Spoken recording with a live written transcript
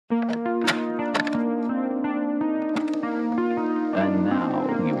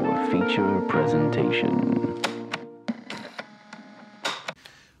feature presentation.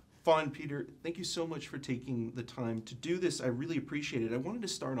 Fawn, Peter, thank you so much for taking the time to do this. I really appreciate it. I wanted to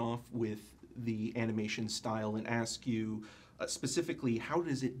start off with the animation style and ask you specifically, how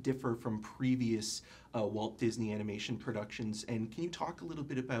does it differ from previous Walt Disney animation productions? And can you talk a little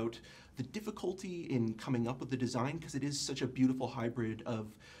bit about the difficulty in coming up with the design? Because it is such a beautiful hybrid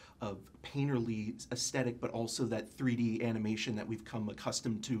of painterly aesthetic, but also that 3D animation that we've come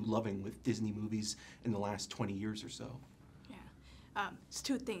accustomed to loving with Disney movies in the last 20 years or so. Yeah, it's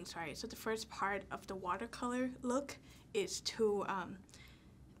two things, right? So the first part of the watercolor look is to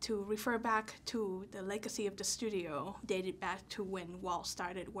refer back to the legacy of the studio, dated back to when Walt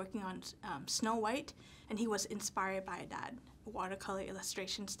started working on Snow White, and he was inspired by that watercolor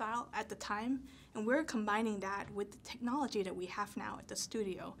illustration style at the time. And we're combining that with the technology that we have now at the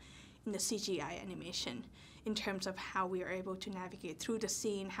studio in the CGI animation, in terms of how we are able to navigate through the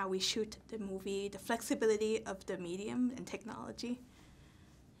scene, how we shoot the movie, the flexibility of the medium and technology.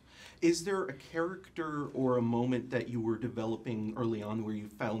 Is there a character or a moment that you were developing early on where you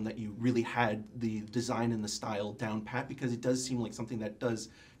found that you really had the design and the style down pat? Because it does seem like something that does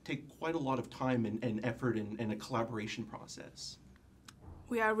take quite a lot of time and effort and a collaboration process.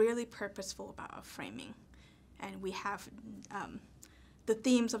 We are really purposeful about our framing, and we have the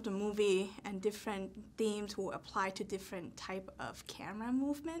themes of the movie, and different themes will apply to different type of camera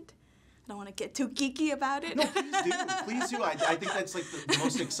movement. I don't want to get too geeky about it. No, please do. Please do. I think that's like the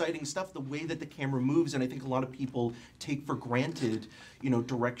most exciting stuff, the way that the camera moves. And I think a lot of people take for granted, you know,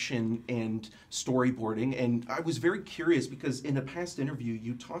 direction and storyboarding. And I was very curious because in a past interview,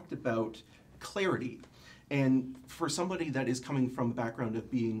 you talked about clarity. And for somebody that is coming from a background of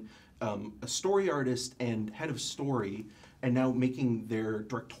being a story artist and head of story, and now making their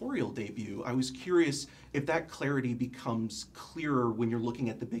directorial debut, I was curious if that clarity becomes clearer when you're looking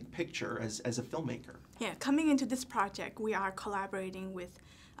at the big picture as a filmmaker. Yeah, coming into this project, we are collaborating with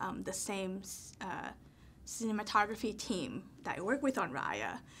the same cinematography team that I work with on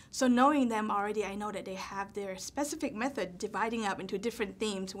Raya. So knowing them already, I know that they have their specific method dividing up into different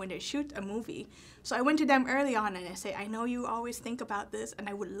themes when they shoot a movie. So I went to them early on and I say, I know you always think about this and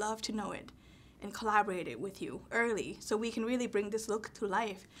I would love to know it and collaborate it with you early so we can really bring this look to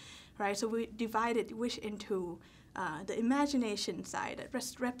life, right? So we divided Wish into the imagination side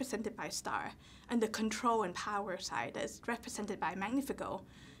that's represented by Star, and the control and power side that's represented by Magnifico.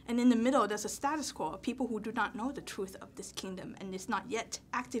 And in the middle, there's a status quo of people who do not know the truth of this kingdom and is not yet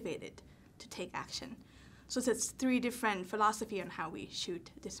activated to take action. So it's three different philosophies on how we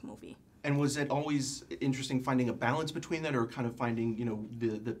shoot this movie. And was it always interesting finding a balance between that, or kind of finding, you know,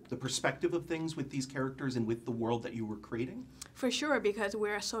 the perspective of things with these characters and with the world that you were creating? For sure, because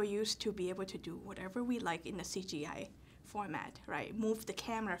we're so used to be able to do whatever we like in the CGI format, right? Move the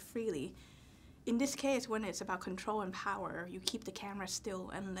camera freely. In this case, when it's about control and power, you keep the camera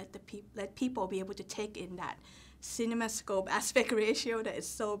still and let people be able to take in that CinemaScope aspect ratio that is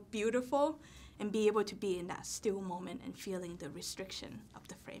so beautiful, and be able to be in that still moment and feeling the restriction of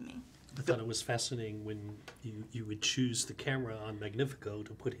the framing. I thought it was fascinating when you would choose the camera on Magnifico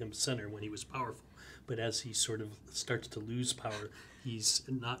to put him center when he was powerful. But as he sort of starts to lose power, he's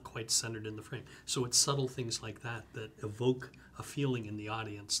not quite centered in the frame. So it's subtle things like that that evoke a feeling in the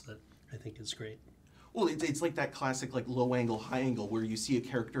audience that I think is great. Well, it's like that classic like low angle, high angle, where you see a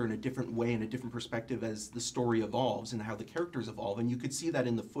character in a different way, in a different perspective as the story evolves and how the characters evolve. And you could see that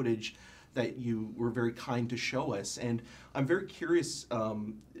in the footage that you were very kind to show us. And I'm very curious,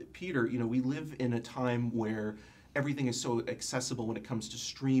 Peter, you know, we live in a time where everything is so accessible when it comes to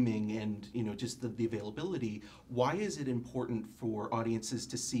streaming and, you know, just the availability. Why is it important for audiences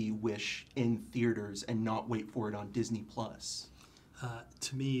to see Wish in theaters and not wait for it on Disney+?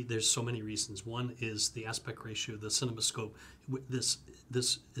 To me, there's so many reasons. One is the aspect ratio, the CinemaScope. This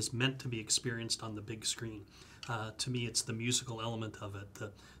is meant to be experienced on the big screen. To me, it's the musical element of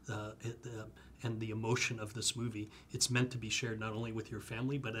it, and the emotion of this movie. It's meant to be shared not only with your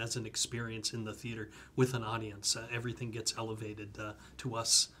family, but as an experience in the theater with an audience. Everything gets elevated to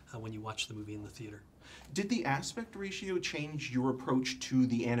us when you watch the movie in the theater. Did the aspect ratio change your approach to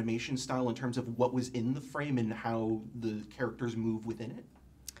the animation style in terms of what was in the frame and how the characters move within it?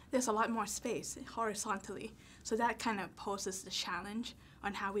 There's a lot more space horizontally, so that kind of poses the challenge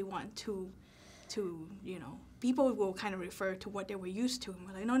on how we want to, you know, people will kind of refer to what they were used to, and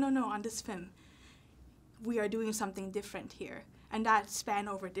we're like, no, on this film, we are doing something different here. And that spanned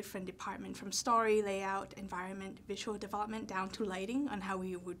over different departments, from story, layout, environment, visual development, down to lighting, on how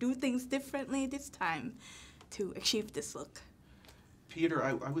we would do things differently this time to achieve this look. Peter,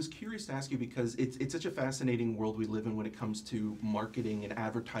 I was curious to ask you because it's such a fascinating world we live in when it comes to marketing and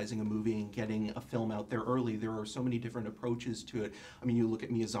advertising a movie and getting a film out there early. There are so many different approaches to it. I mean, you look at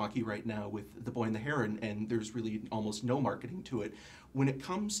Miyazaki right now with The Boy and the Heron, and there's really almost no marketing to it. When it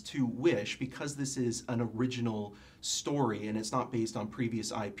comes to Wish, because this is an original story and it's not based on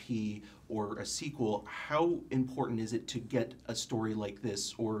previous IP or a sequel, how important is it to get a story like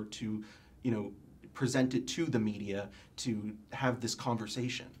this or to, present it to the media to have this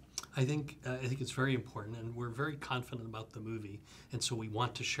conversation? I think it's very important, and we're very confident about the movie, and so we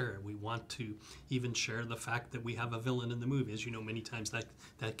want to share it. We want to even share the fact that we have a villain in the movie. As you know, many times that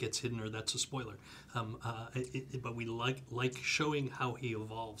gets hidden or that's a spoiler. But we like showing how he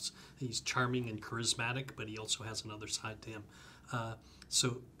evolves. He's charming and charismatic, but he also has another side to him.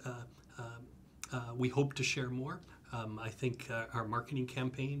 We hope to share more. I think our marketing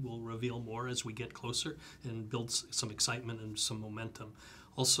campaign will reveal more as we get closer and build some excitement and some momentum.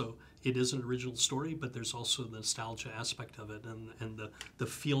 Also, it is an original story, but there's also the nostalgia aspect of it and the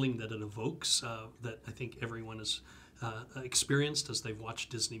feeling that it evokes that I think everyone has experienced as they've watched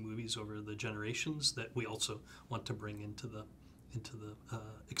Disney movies over the generations that we also want to bring into the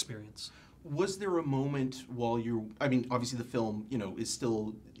experience. Was there a moment while obviously the film, is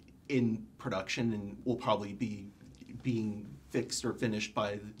still in production and will probably be being fixed or finished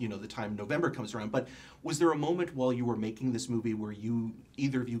by the time November comes around, but was there a moment while you were making this movie where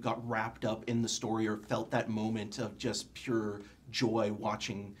either of you got wrapped up in the story or felt that moment of just pure joy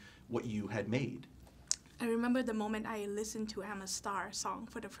watching what you had made? I remember the moment I listened to I'm a Star song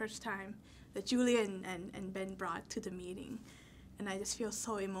for the first time that Julia and Ben brought to the meeting. And I just feel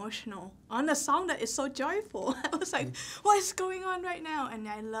so emotional on a song that is so joyful. I was like, what is going on right now? And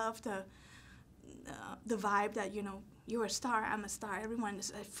I love the vibe that, you're a star, I'm a star. Everyone is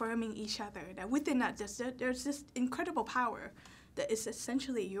affirming each other. That within that, there's this incredible power that is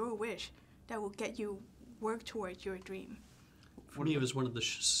essentially your wish that will get you work towards your dream. For me, it was one of the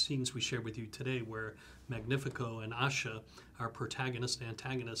scenes we shared with you today where Magnifico and Asha, our protagonist and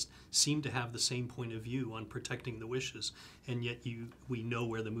antagonist, seem to have the same point of view on protecting the wishes, and yet we know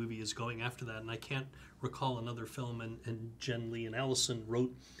where the movie is going after that. And I can't recall another film, and Jen Lee and Allison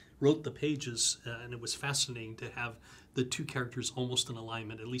wrote the pages, and it was fascinating to have the two characters almost in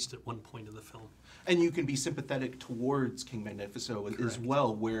alignment, at least at one point in the film. And you can be sympathetic towards King Magnifico as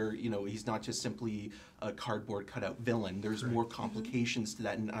well, where he's not just simply a cardboard cutout villain. There's more complications to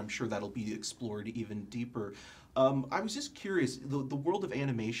that, and I'm sure that'll be explored even deeper. I was just curious, the world of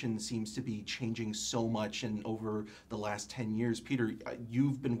animation seems to be changing so much, and over the last 10 years, Peter,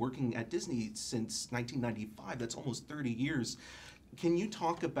 you've been working at Disney since 1995. That's almost 30 years. Can you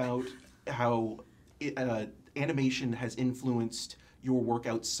talk about how animation has influenced your work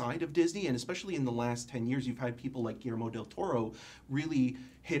outside of Disney, and especially in the last 10 years, you've had people like Guillermo del Toro really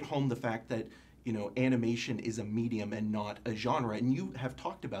hit home the fact that animation is a medium and not a genre, and you have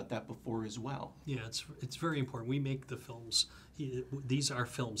talked about that before as well. Yeah, it's very important. We make the films. These are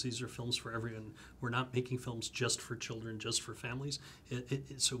films. These are films for everyone. We're not making films just for children, just for families.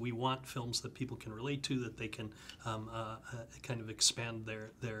 So we want films that people can relate to, that they can kind of expand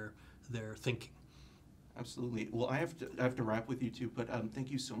their thinking. Absolutely. Well, I have to wrap with you two, but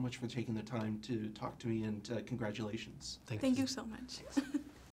thank you so much for taking the time to talk to me, and congratulations. Thank you so much.